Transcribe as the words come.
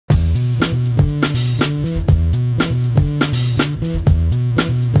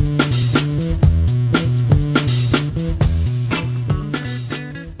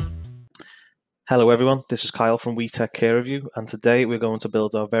Hello everyone, this is Kyle from WeTechCareOfYou, and today we're going to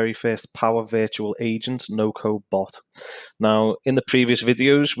build our very first Power Virtual Agent no-code bot. Now, in the previous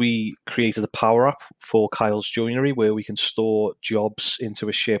videos, we created a Power App for Kyle's Joinery where we can store jobs into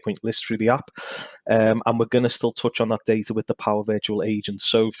a SharePoint list through the app, and we're going to still touch on that data with the Power Virtual Agent.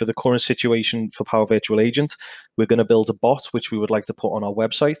 So for the current situation for Power Virtual Agent, we're going to build a bot which we would like to put on our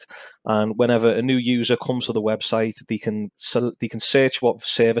website, and whenever a new user comes to the website, they can search what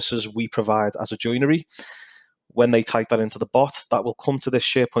services we provide as a joinery. When they type that into the bot, that will come to this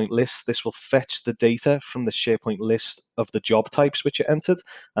SharePoint list. This will fetch the data from the SharePoint list of the job types which are entered,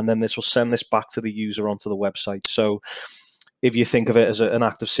 and then this will send this back to the user onto the website. So if you think of it as an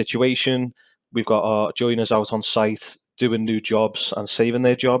active situation, we've got our joiners out on site doing new jobs and saving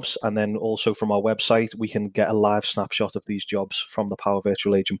their jobs, and then also from our website we can get a live snapshot of these jobs from the Power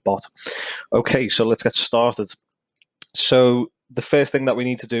Virtual Agent bot. Okay, so let's get started. So the first thing that we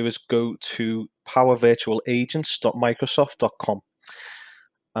need to do is go to powervirtualagents.microsoft.com,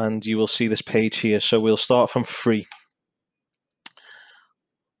 and you will see this page here. So we'll start from free.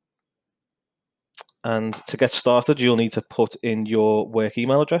 And to get started, you'll need to put in your work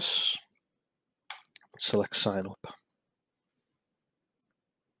email address. Select sign up.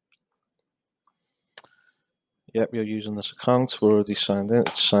 Yep, you're using this account. We're already signed in.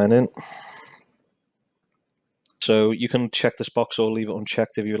 Sign in. So you can check this box or leave it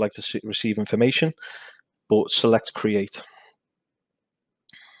unchecked if you would like to receive information, but select create.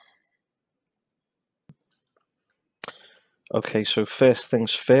 Okay, so first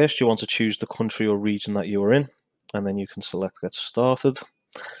things first, you want to choose the country or region that you are in, and then you can select get started.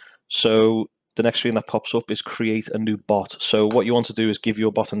 So the next screen that pops up is create a new bot. So what you want to do is give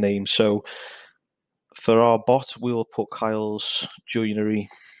your bot a name. So for our bot, we will put Kyle's Joinery.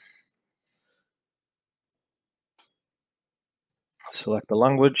 Select the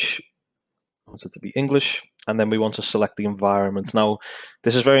language. I want it to be English, and then we want to select the environment. Now,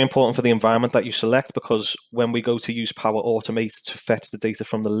 this is very important for the environment that you select, because when we go to use Power Automate to fetch the data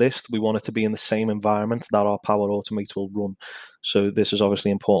from the list, we want it to be in the same environment that our Power Automate will run. So this is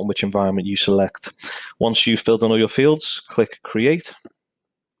obviously important which environment you select. Once you've filled in all your fields, click Create,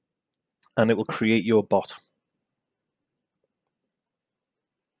 and it will create your bot.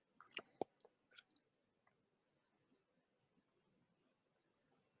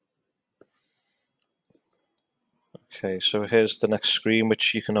 Okay, so here's the next screen,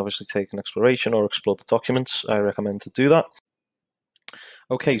 which you can obviously take an exploration or explore the documents. I recommend to do that.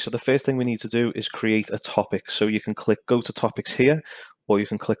 Okay, so the first thing we need to do is create a topic. So you can click Go to Topics here, or you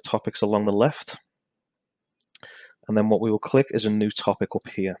can click Topics along the left. And then what we will click is a new topic up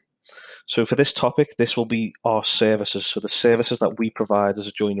here. So for this topic, this will be our services. So the services that we provide as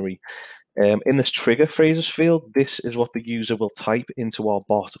a joinery. In this trigger phrases field, this is what the user will type into our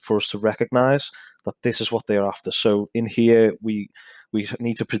bot for us to recognize that this is what they're after. So in here, we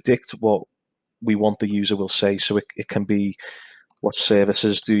need to predict what we want the user will say. So it can be, what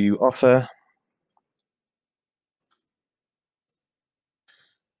services do you offer?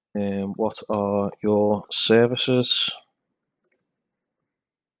 What are your services?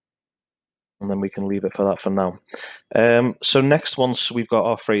 And then we can leave it for that for now. So next, once we've got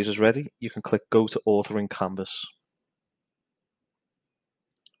our phrases ready, you can click Go to Author in Canvas.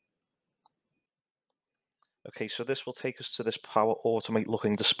 Okay, so this will take us to this Power Automate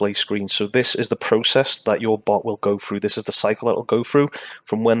looking display screen. So this is the process that your bot will go through. This is the cycle that will go through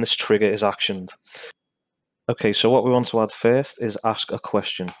from when this trigger is actioned. Okay, so what we want to add first is ask a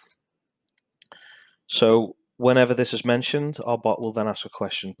question. So whenever this is mentioned, our bot will then ask a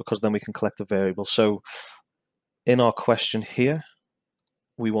question, because then we can collect a variable. So in our question here,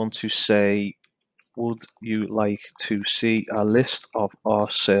 we want to say, would you like to see a list of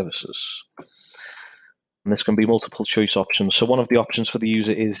our services? And this can be multiple choice options. So one of the options for the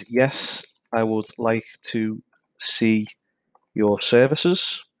user is, yes, I would like to see your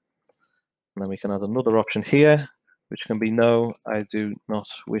services. And then we can add another option here, which can be, no, I do not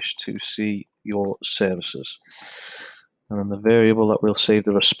wish to see your services. And then the variable that we'll save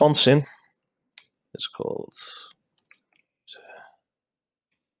the response in is called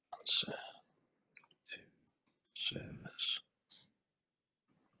answer to service.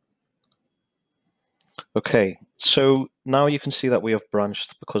 Okay, so now you can see that we have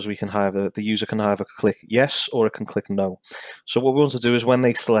branched, because we can have the user can either click yes or it can click no. So what we want to do is, when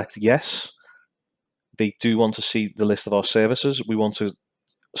they select yes, they do want to see the list of our services. We want to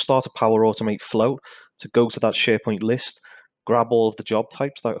start a Power Automate flow to go to that SharePoint list, grab all of the job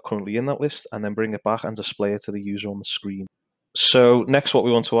types that are currently in that list, and then bring it back and display it to the user on the screen. So next, what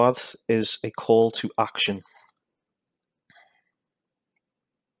we want to add is a call to action.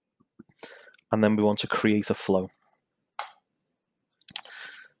 and then we want to create a flow.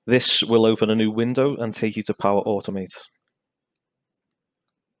 This will open a new window and take you to Power Automate.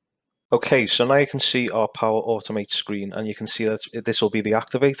 Okay, so now you can see our Power Automate screen, and you can see that this will be the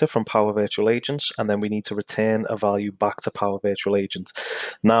activator from Power Virtual Agents, and then we need to return a value back to Power Virtual Agent.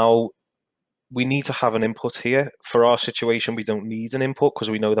 Now, we need to have an input here. For our situation, we don't need an input because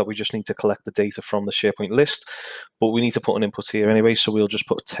we know that we just need to collect the data from the SharePoint list, but we need to put an input here anyway, so we'll just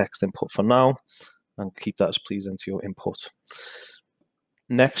put a text input for now and keep that as please enter your input.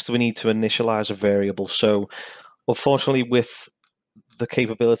 Next, we need to initialize a variable. So unfortunately, with the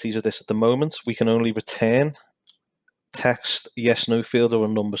capabilities of this at the moment, we can only return text, yes, no field, or a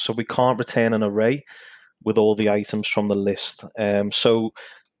number. So we can't return an array with all the items from the list. So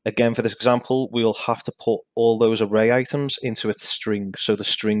again, for this example, we'll have to put all those array items into a string, so the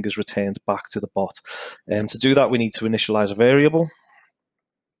string is returned back to the bot. To do that, we need to initialize a variable.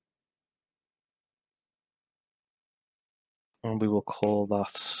 And we will call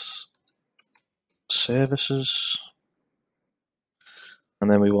that services. And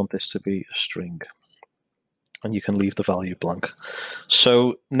then we want this to be a string. And you can leave the value blank.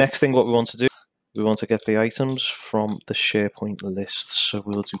 So next thing what we want to do, we want to get the items from the SharePoint list. So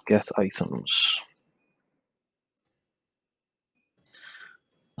we'll do get items.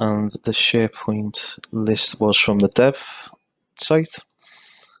 And the SharePoint list was from the dev site,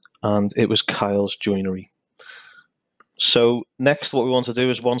 and it was Kyle's joinery. So next what we want to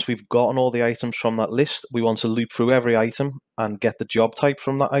do is once we've gotten all the items from that list, we want to loop through every item and get the job type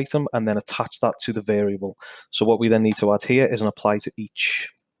from that item and then attach that to the variable. So what we then need to add here is an apply to each.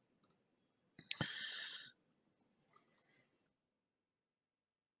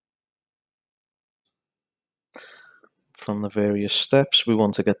 From the various steps, we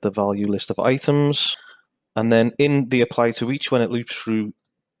want to get the value list of items. And then in the apply to each, when it loops through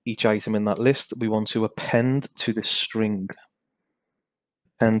each item in that list, we want to append to the string.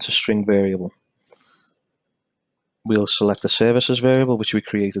 Append to string variable. We'll select the services variable, which we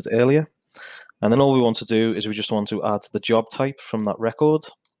created earlier. And then all we want to do is we just want to add the job type from that record.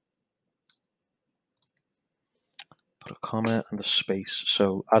 Put a comma and a space.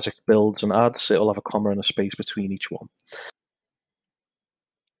 So as it builds and adds, it'll have a comma and a space between each one.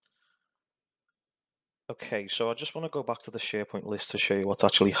 Okay, so I just want to go back to the SharePoint list to show you what's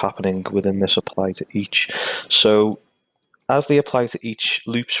actually happening within this apply to each. So as the apply to each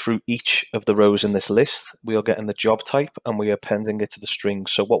loops through each of the rows in this list, we are getting the job type and we are appending it to the string.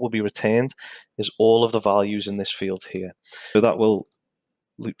 So what will be returned is all of the values in this field here. So that will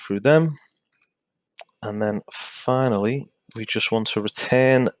loop through them. And then finally, we just want to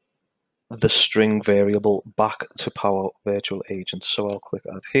return the string variable back to Power Virtual Agent. So I'll click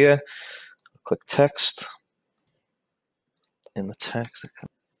add here, click text. In the text,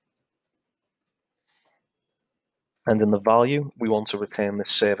 and in the value, we want to return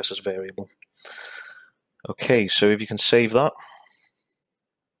this services variable. Okay, so if you can save that.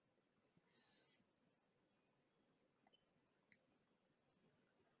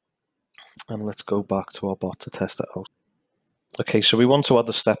 And let's go back to our bot to test it out. Okay, so we want to add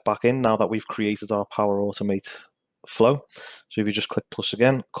the step back in now that we've created our Power Automate flow. So if you just click plus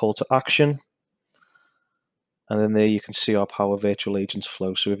again, call to action, and then there you can see our Power Virtual Agents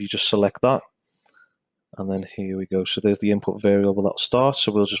flow. So if you just select that, and then here we go. So there's the input variable that'll start.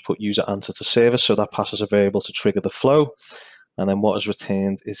 So we'll just put user answer to service. So that passes a variable to trigger the flow. And then what is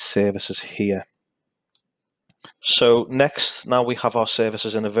returned is services here. So next, now we have our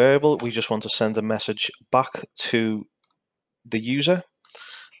services in a variable, we just want to send a message back to the user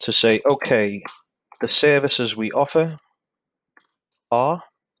to say, okay, the services we offer are,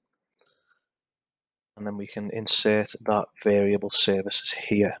 and then we can insert that variable services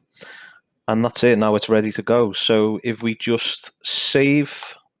here. And that's it, now it's ready to go. So if we just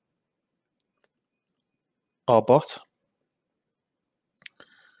save our bot,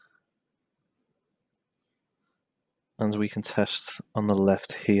 and we can test on the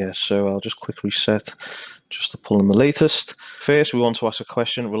left here. So I'll just click reset just to pull in the latest. First, we want to ask a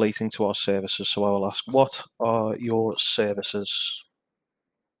question relating to our services. So I will ask, what are your services?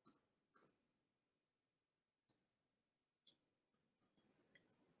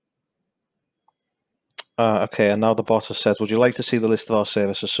 Okay, and now the bot has said, would you like to see the list of our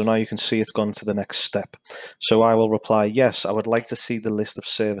services? So now you can see it's gone to the next step. So I will reply, yes, I would like to see the list of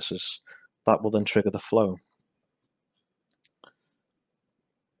services. That will then trigger the flow.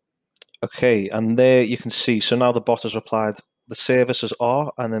 Okay, and there you can see, so now the bot has replied, the services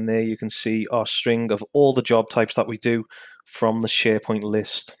are, and then there you can see our string of all the job types that we do from the SharePoint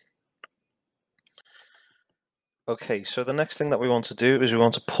list. Okay, so the next thing that we want to do is we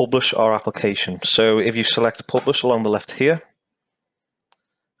want to publish our application. So if you select publish along the left here,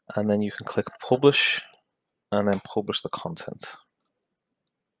 and then you can click publish and then publish the content.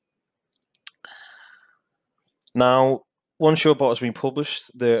 Now, once your bot has been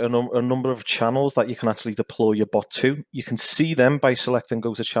published, there are a number of channels that you can actually deploy your bot to. You can see them by selecting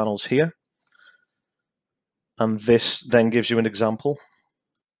go to channels here. And this then gives you an example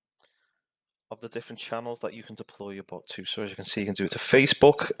of the different channels that you can deploy your bot to. So as you can see, you can do it to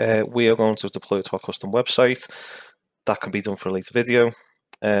Facebook. We are going to deploy it to our custom website. That can be done for a later video.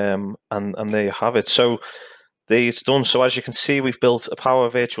 And there you have it. So there it's done. So as you can see, we've built a Power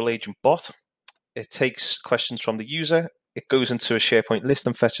Virtual Agent bot. It takes questions from the user. It goes into a SharePoint list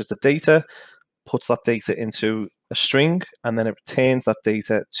and fetches the data, puts that data into a string, and then it returns that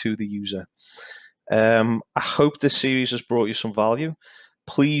data to the user. I hope this series has brought you some value.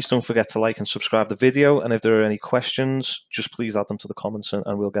 Please don't forget to like and subscribe the video. And if there are any questions, just please add them to the comments and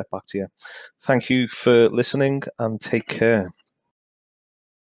we'll get back to you. Thank you for listening and take care.